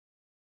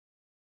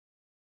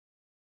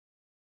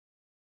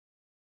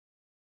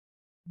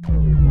The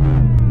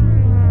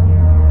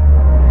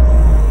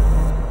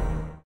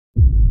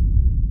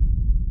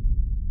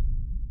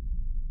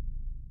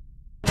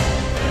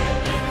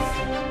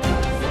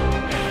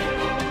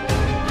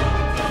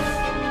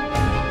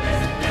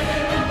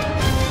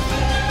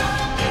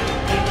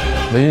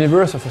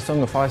universe of A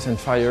Song of Ice and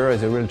Fire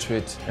is a real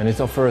treat, and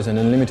it offers an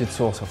unlimited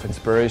source of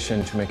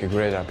inspiration to make a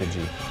great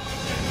RPG.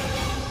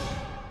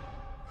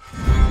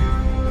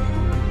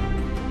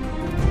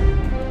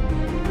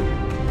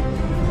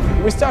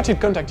 We started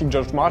contacting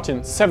George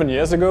Martin 7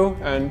 years ago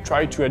and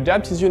tried to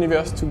adapt his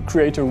universe to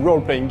create a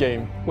role-playing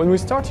game. When we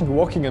started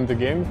working on the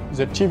game,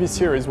 the TV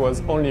series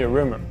was only a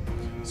rumor.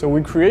 So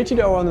we created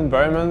our own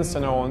environments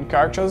and our own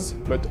characters,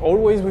 but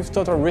always with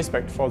total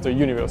respect for the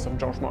universe of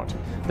George Martin.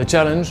 The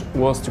challenge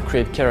was to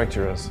create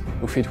characters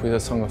who fit with the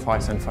Song of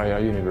Ice and Fire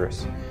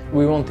universe.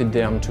 We wanted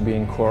them to be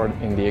anchored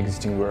in the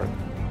existing world.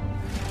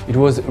 It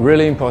was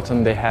really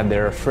important they had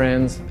their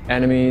friends,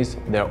 enemies,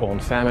 their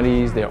own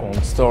families, their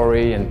own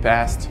story and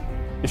past.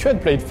 If you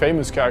had played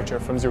famous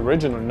characters from the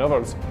original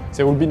novels,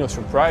 there would be no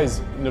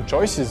surprise, no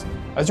choices,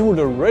 as you would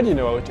already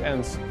know how it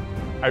ends.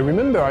 I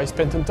remember I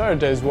spent entire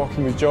days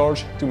working with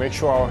George to make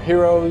sure our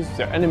heroes,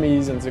 their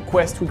enemies and the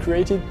quest we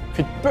created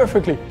fit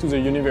perfectly to the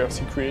universe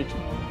he created.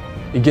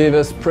 He gave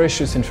us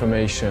precious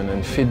information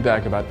and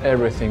feedback about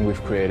everything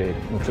we've created,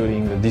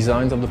 including the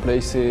designs of the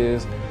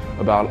places,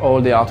 about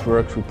all the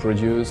artwork we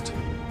produced.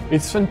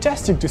 It's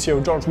fantastic to see how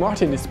George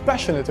Martin is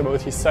passionate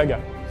about his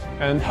saga,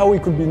 and how he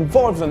could be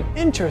involved and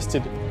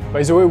interested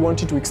by the way he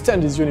wanted to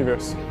extend his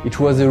universe. It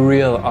was a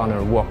real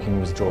honor working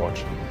with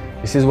George.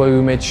 This is why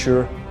we made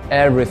sure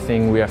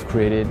everything we have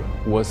created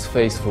was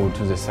faithful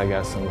to the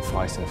saga Song of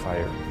Ice and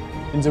Fire.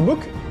 In the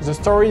book, the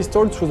story is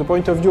told through the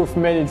point of view of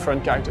many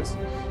different characters,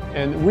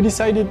 and we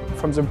decided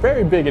from the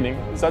very beginning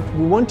that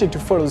we wanted to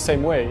follow the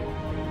same way.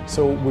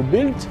 So we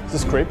built the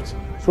script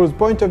through the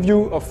point of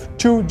view of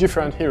two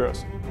different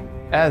heroes.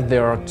 As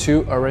there are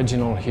two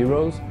original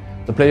heroes,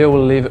 the player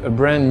will live a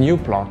brand new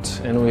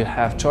plot and will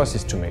have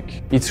choices to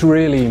make. It's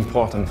really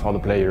important for the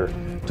player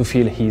to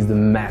feel he's the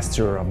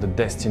master of the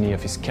destiny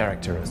of his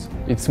characters.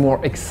 It's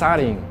more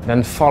exciting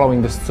than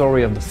following the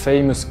story of the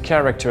famous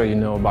character you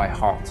know by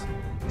heart.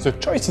 The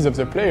choices of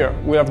the player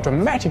will have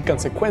dramatic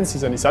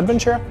consequences on his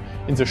adventure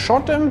in the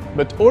short term,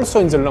 but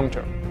also in the long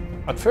term.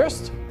 At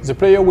first, the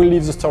player will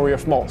live the story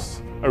of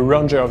Morse, a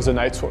ranger of the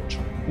Night's Watch.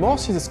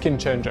 Morse is a skin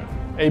changer,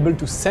 able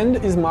to send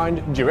his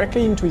mind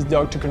directly into his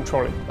dog to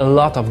control it. A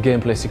lot of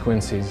gameplay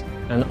sequences,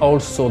 and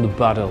also the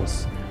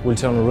battles, will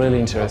turn really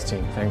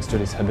interesting thanks to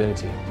this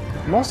ability.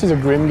 Morse is a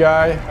grim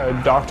guy,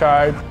 a dark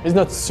type, he's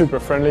not super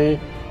friendly,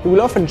 he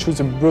will often choose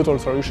a brutal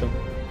solution.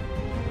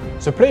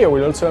 The player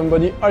will also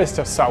embody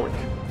Alistair Sarwick.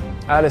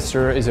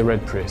 Alistair is a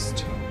Red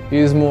Priest. He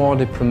is more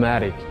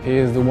diplomatic, he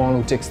is the one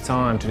who takes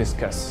time to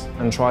discuss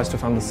and tries to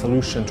find a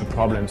solution to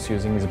problems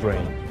using his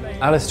brain.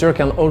 Alistair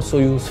can also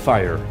use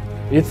fire.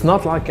 It's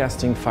not like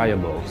casting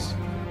fireballs,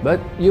 but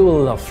you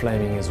will love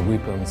flaming his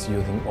weapons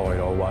using oil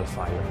or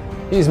wildfire.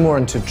 He's more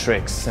into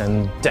tricks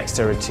and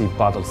dexterity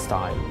battle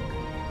style.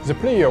 The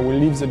player will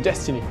live the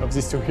destiny of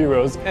these two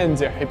heroes and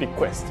their epic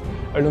quest,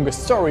 along a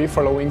story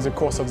following the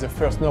course of the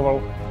first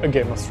novel, A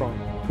Game of Thrones.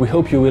 We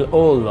hope you will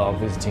all love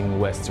visiting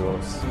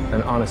Westeros,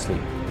 and honestly,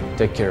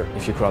 take care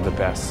if you cross the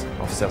path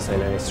of Cersei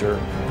Lannister,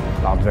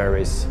 Lord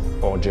Varys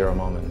or Jorah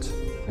Mormont.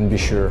 And be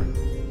sure,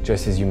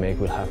 choices you make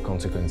will have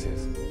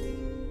consequences.